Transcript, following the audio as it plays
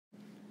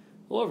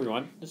Hello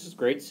everyone, this is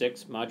grade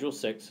 6, module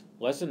 6,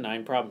 lesson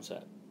 9 problem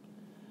set.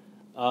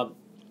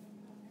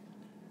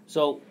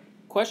 So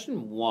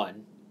question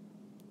 1,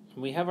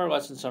 we have our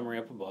lesson summary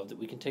up above that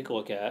we can take a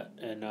look at,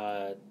 and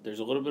there's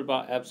a little bit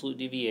about absolute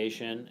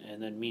deviation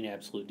and then mean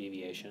absolute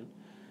deviation.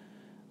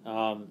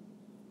 And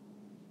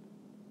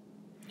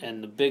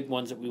the big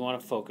ones that we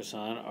want to focus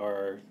on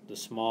are the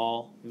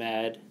small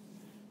MAD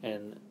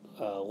and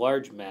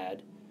large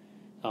MAD.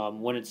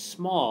 When it's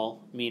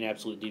small, mean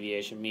absolute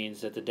deviation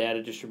means that the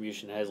data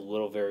distribution has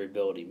little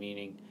variability,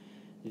 meaning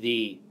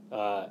the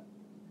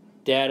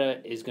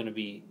data is going to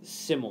be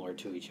similar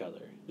to each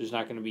other. There's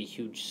not going to be a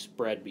huge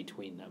spread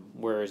between them.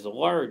 Whereas the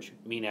large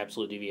mean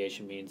absolute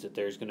deviation means that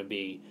there's going to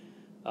be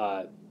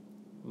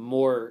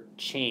more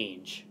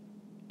change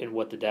in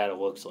what the data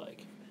looks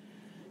like.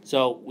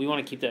 So we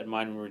want to keep that in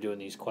mind when we're doing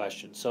these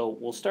questions. So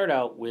we'll start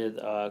out with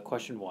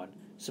question 1.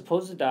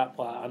 Suppose the dot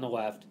plot on the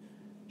left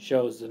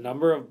shows the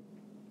number of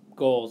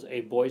goals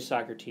a boys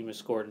soccer team has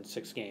scored in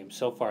 6 games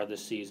so far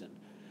this season.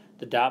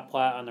 The dot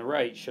plot on the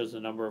right shows the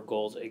number of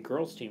goals a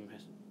girls team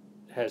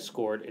has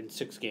scored in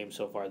 6 games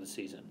so far this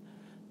season.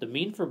 The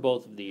mean for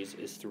both of these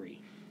is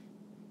 3.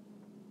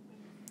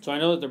 So I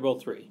know that they're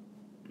both 3.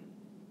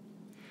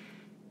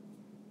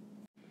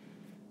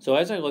 So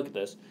as I look at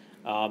this,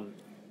 and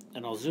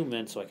I'll zoom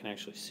in so I can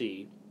actually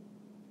see,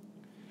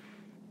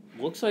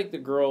 looks like the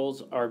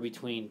girls are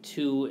between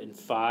 2 and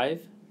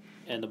 5,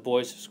 and the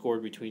boys have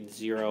scored between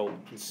 0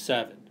 and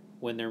 7.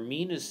 When their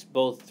mean is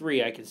both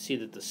 3, I can see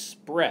that the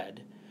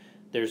spread,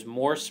 there's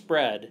more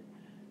spread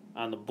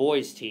on the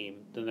boys'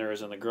 team than there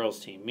is on the girls'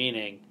 team,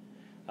 meaning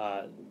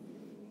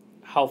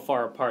how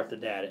far apart the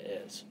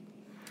data is.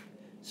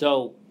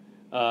 So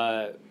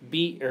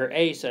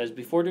A says,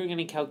 before doing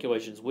any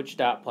calculations, which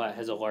dot plot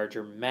has a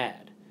larger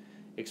MAD?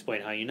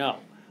 Explain how you know.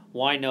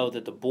 Well, I know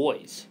that the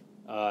boys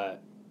have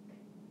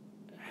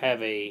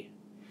a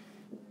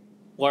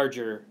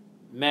larger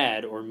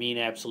MAD, or mean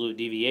absolute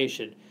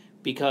deviation,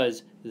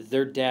 because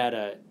their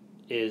data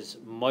is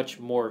much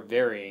more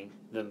varying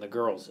than the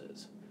girls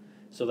is.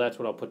 So that's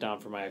what I'll put down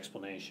for my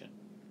explanation.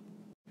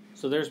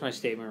 So there's my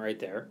statement right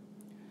there.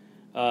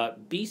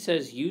 B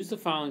says, use the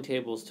following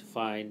tables to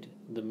find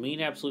the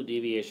mean absolute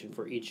deviation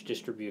for each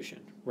distribution.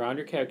 Round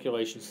your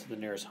calculations to the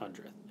nearest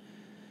hundredth.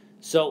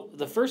 So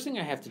the first thing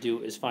I have to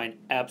do is find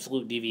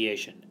absolute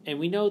deviation. And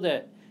we know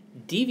that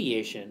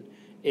deviation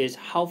is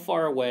how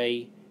far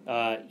away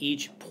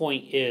each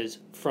point is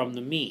from the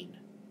mean,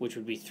 which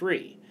would be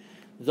 3.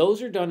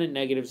 Those are done in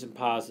negatives and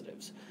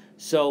positives.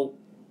 So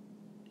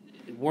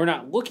we're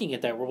not looking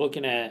at that. We're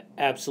looking at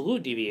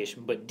absolute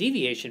deviation. But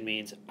deviation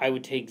means I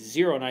would take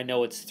 0, and I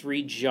know it's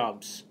 3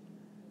 jumps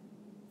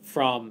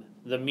from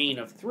the mean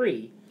of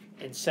 3.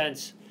 And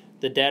since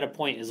the data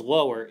point is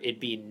lower, it'd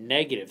be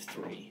negative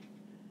 3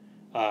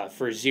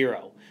 for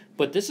 0.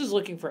 But this is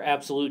looking for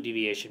absolute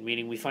deviation,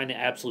 meaning we find the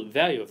absolute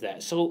value of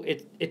that. So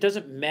it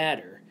doesn't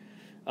matter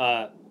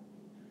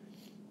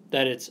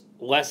that it's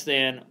less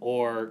than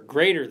or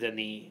greater than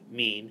the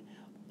mean.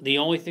 The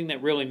only thing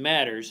that really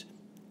matters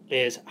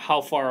is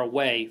how far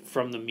away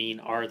from the mean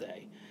are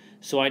they.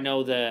 So I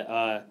know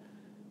that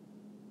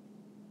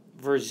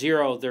for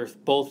 0, they're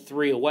both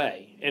 3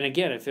 away. And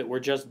again, if it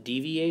were just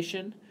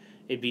deviation,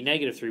 it'd be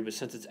negative 3. But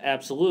since it's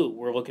absolute,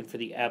 we're looking for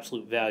the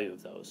absolute value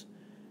of those.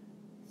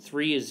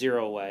 3 is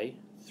 0 away.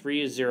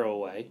 3 is 0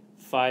 away.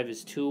 5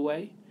 is 2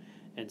 away.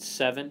 And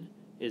 7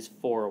 is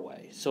 4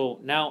 away. So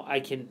now I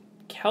can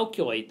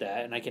calculate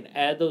that, and I can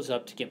add those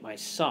up to get my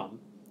sum,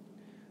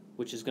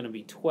 which is going to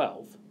be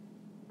 12,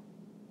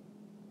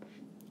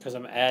 because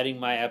I'm adding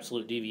my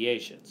absolute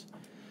deviations.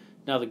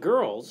 Now the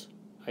girls,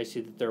 I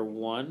see that they're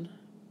 1,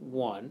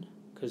 1,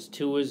 because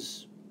 2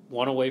 is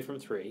 1 away from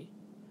 3,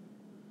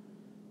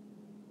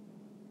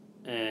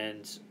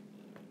 and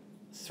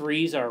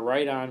 3s are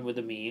right on with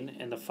the mean,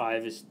 and the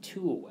 5 is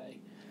 2 away.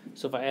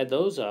 So if I add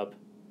those up,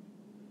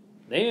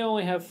 they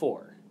only have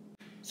 4.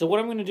 So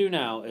what I'm going to do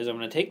now is I'm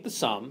going to take the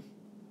sum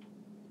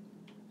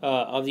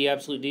of the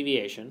absolute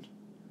deviation,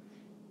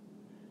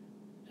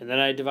 and then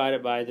I divide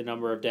it by the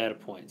number of data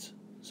points.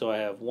 So I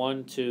have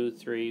 1, 2,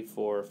 3,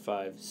 4,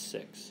 5,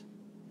 6.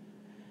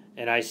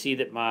 And I see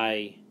that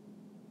my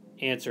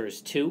answer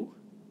is 2.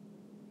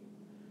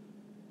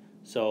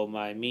 So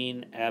my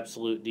mean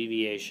absolute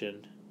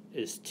deviation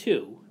is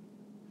 2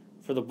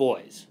 for the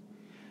boys.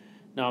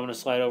 Now I'm going to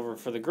slide over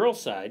for the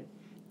girls' side,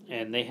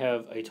 and they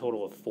have a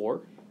total of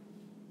 4.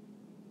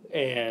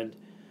 And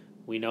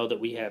we know that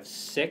we have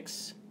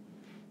 6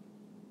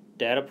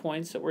 data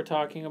points that we're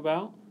talking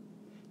about.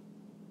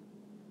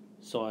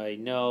 So I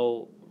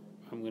know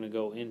I'm going to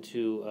go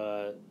into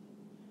a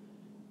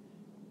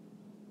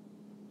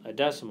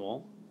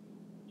decimal,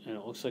 and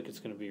it looks like it's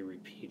going to be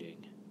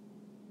repeating.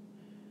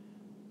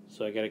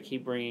 So I got to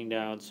keep bringing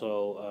down.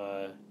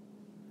 So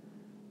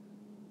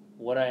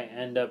what I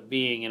end up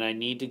being, and I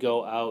need to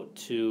go out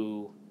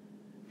to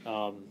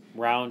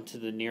round to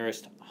the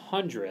nearest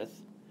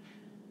hundredth.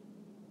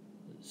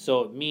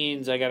 So it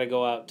means I got to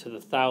go out to the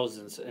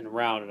thousands and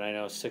round, and I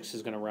know 6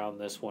 is going to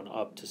round this one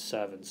up to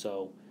 7.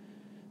 So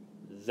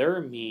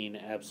their mean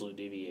absolute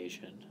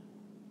deviation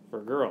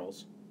for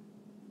girls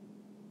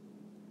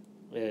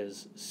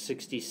is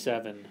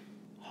 67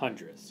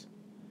 hundredths.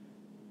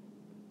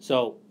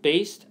 So,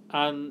 based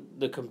on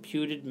the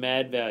computed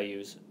MAD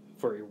values,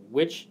 for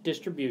which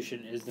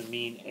distribution is the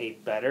mean a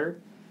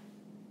better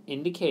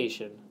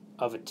indication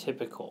of a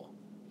typical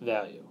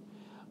value?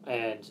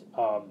 And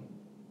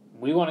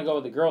we want to go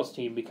with the girls'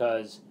 team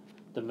because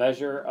the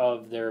measure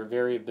of their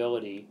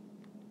variability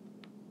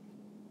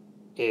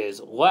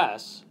is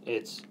less.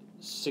 It's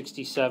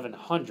 67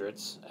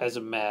 hundredths as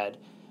a MAD,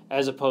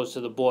 as opposed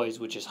to the boys,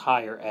 which is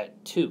higher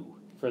at 2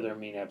 for their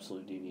mean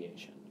absolute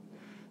deviation.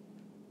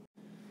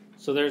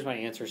 So there's my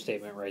answer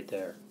statement right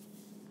there.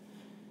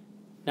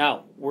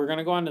 Now, we're going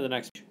to go on to the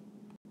next.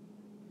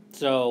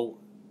 So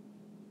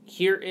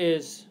here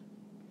is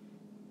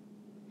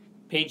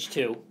page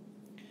 2,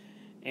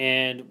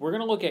 and we're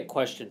going to look at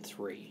question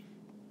 3.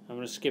 I'm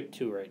going to skip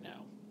 2 right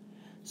now.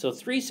 So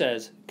 3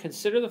 says,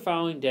 consider the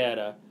following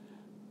data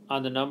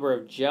on the number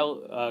of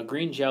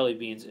green jelly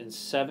beans in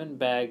 7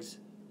 bags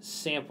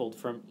sampled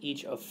from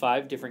each of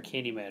 5 different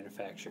candy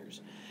manufacturers.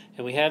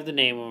 And we have the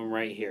name of them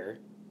right here.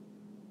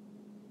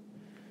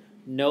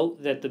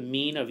 Note that the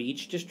mean of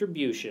each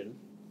distribution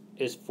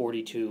is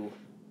 42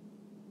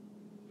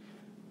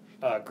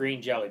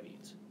 green jelly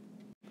beans.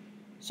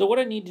 So what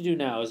I need to do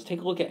now is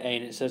take a look at A,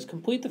 and it says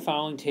complete the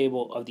following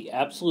table of the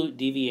absolute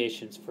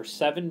deviations for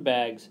 7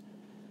 bags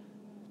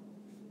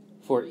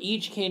for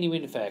each candy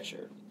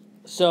manufacturer.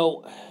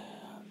 So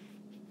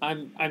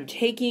I'm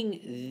taking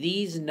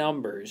these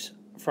numbers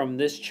from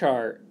this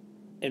chart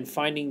and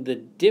finding the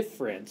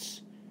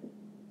difference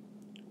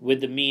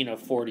with the mean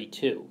of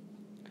 42.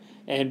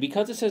 And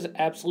because it says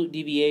absolute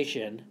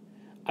deviation,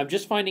 I'm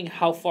just finding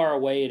how far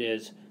away it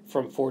is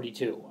from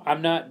 42.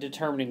 I'm not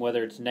determining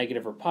whether it's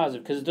negative or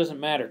positive because it doesn't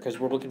matter because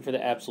we're looking for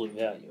the absolute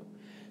value.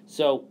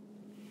 So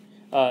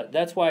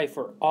that's why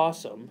for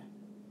awesome,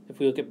 if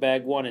we look at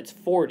bag 1, it's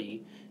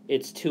 40,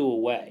 it's 2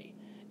 away.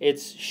 It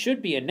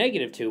should be a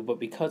negative 2, but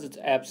because it's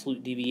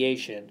absolute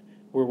deviation,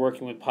 we're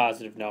working with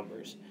positive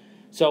numbers.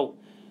 So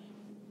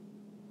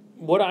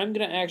what I'm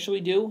going to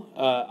actually do,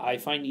 I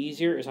find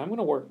easier, is I'm going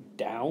to work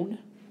down.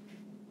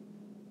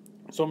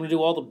 So I'm going to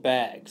do all the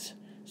bags.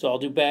 So I'll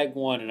do bag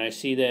 1, and I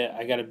see that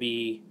I got to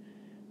be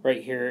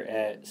right here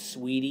at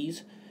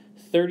Sweeties,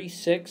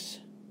 36,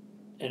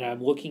 and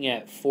I'm looking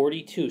at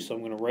 42. So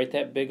I'm going to write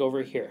that big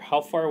over here.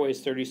 How far away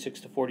is 36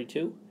 to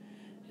 42?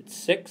 It's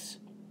 6.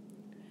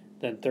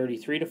 Then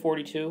 33 to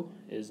 42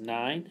 is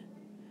 9.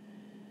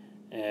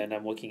 And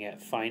I'm looking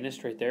at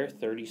Finest right there,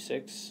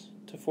 36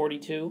 to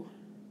 42,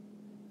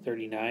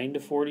 39 to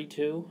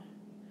 42,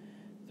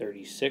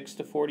 36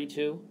 to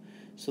 42.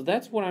 So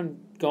that's what I'm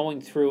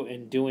going through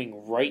and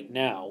doing right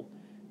now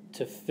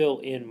to fill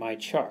in my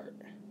chart.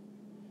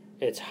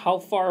 It's how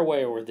far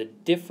away, or the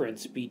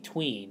difference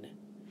between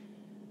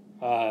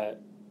the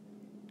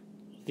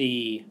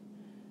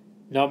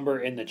number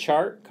in the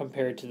chart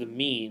compared to the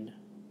mean,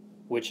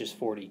 which is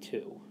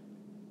 42.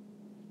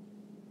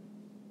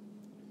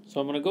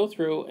 So I'm going to go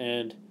through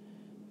and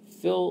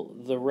fill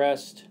the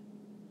rest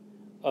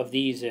of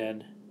these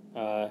in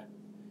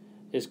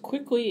as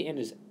quickly and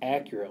as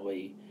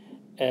accurately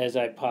as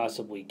I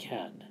possibly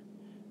can,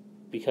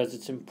 because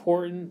it's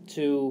important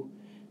to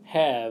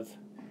have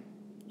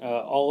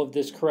all of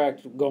this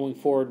correct going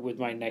forward with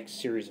my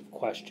next series of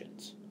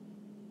questions.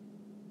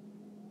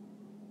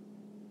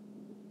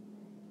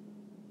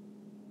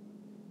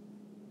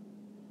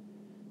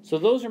 So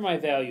those are my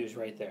values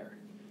right there.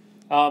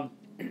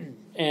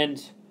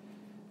 And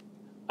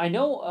I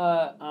know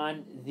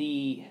on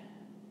the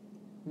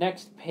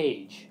next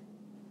page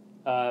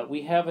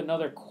we have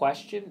another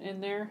question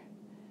in there.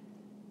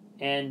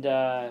 And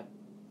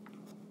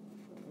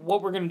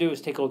what we're going to do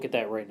is take a look at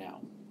that right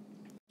now.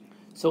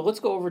 So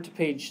let's go over to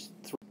page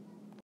 3.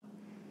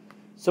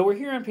 So we're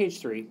here on page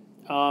 3,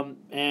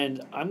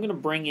 and I'm going to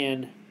bring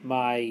in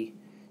my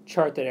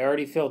chart that I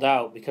already filled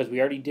out because we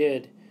already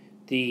did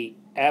the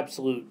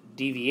absolute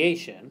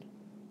deviation.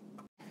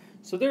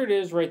 So there it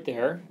is right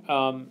there,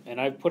 and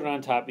I've put it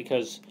on top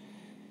because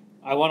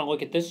I want to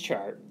look at this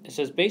chart. It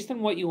says, based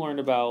on what you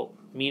learned about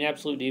mean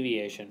absolute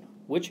deviation,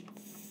 which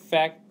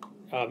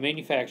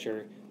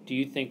manufacturer do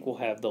you think will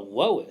have the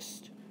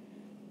lowest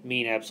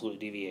mean absolute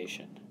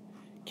deviation?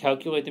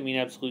 Calculate the mean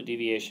absolute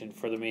deviation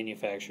for the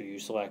manufacturer you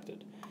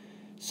selected.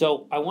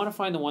 So I want to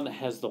find the one that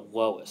has the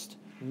lowest,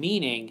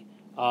 meaning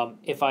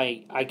if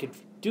I could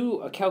do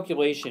a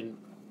calculation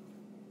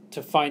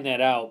to find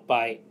that out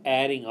by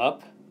adding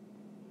up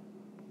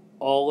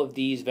all of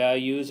these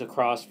values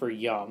across for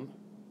Yum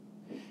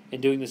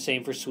and doing the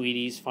same for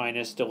Sweeties,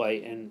 Finest,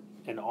 Delight,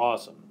 and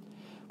Awesome.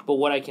 But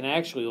what I can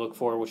actually look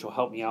for, which will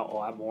help me out a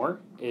lot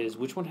more, is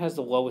which one has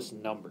the lowest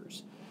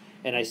numbers.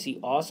 And I see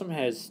Awesome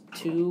has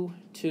 2,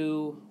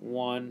 2,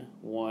 1,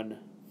 1,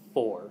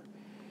 4,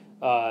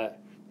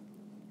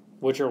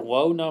 which are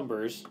low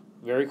numbers,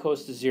 very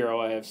close to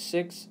 0. I have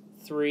 6,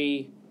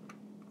 3,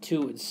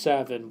 2, and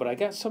 7, but I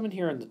got some in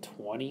here in the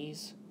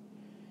 20s,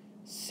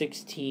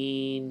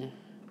 16,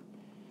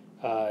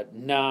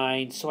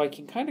 9. So I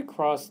can kind of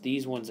cross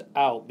these ones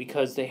out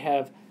because they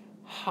have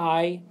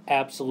high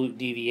absolute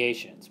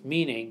deviations,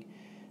 meaning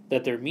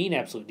that their mean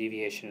absolute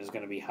deviation is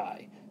going to be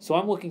high. So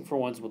I'm looking for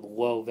ones with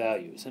low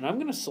values. And I'm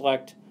going to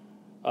select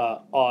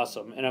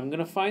awesome, and I'm going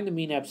to find the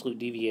mean absolute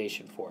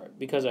deviation for it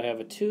because I have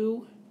a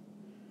 2,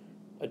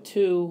 a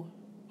 2,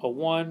 a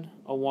 1,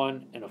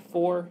 and a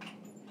 4.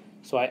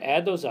 So I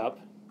add those up,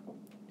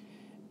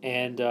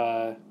 and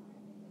I'm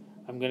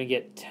going to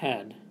get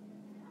 10.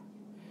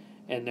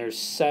 And there's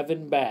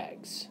 7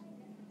 bags.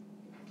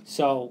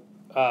 So,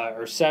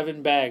 or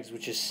 7 bags,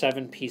 which is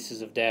 7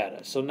 pieces of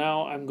data. So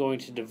now I'm going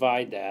to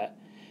divide that,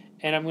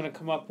 and I'm going to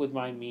come up with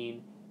my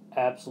mean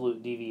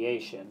absolute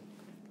deviation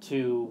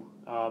to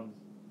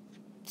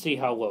see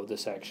how low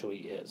this actually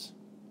is.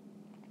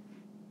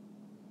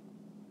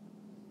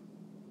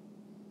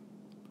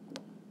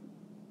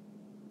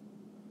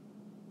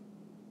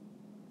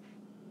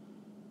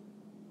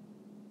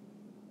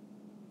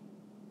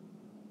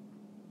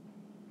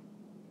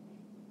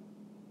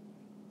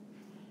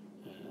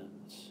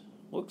 And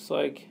looks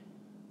like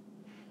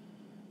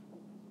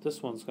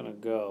this one's going to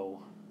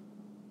go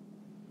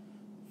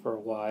for a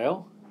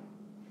while.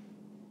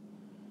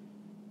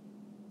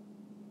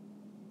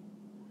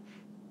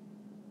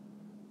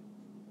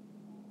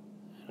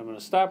 I'm going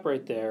to stop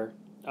right there.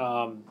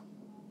 And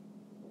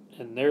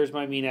there's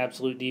my mean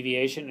absolute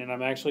deviation, and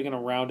I'm actually going to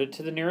round it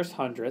to the nearest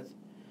hundredth.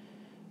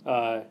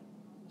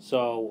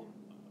 So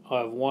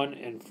I'll have 1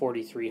 and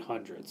 43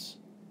 hundredths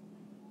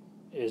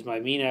is my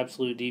mean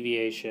absolute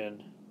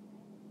deviation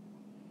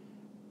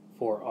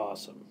for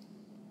awesome.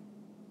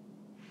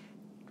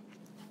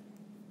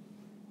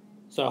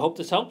 So I hope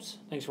this helps.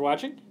 Thanks for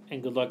watching,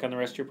 and good luck on the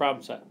rest of your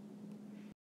problem set.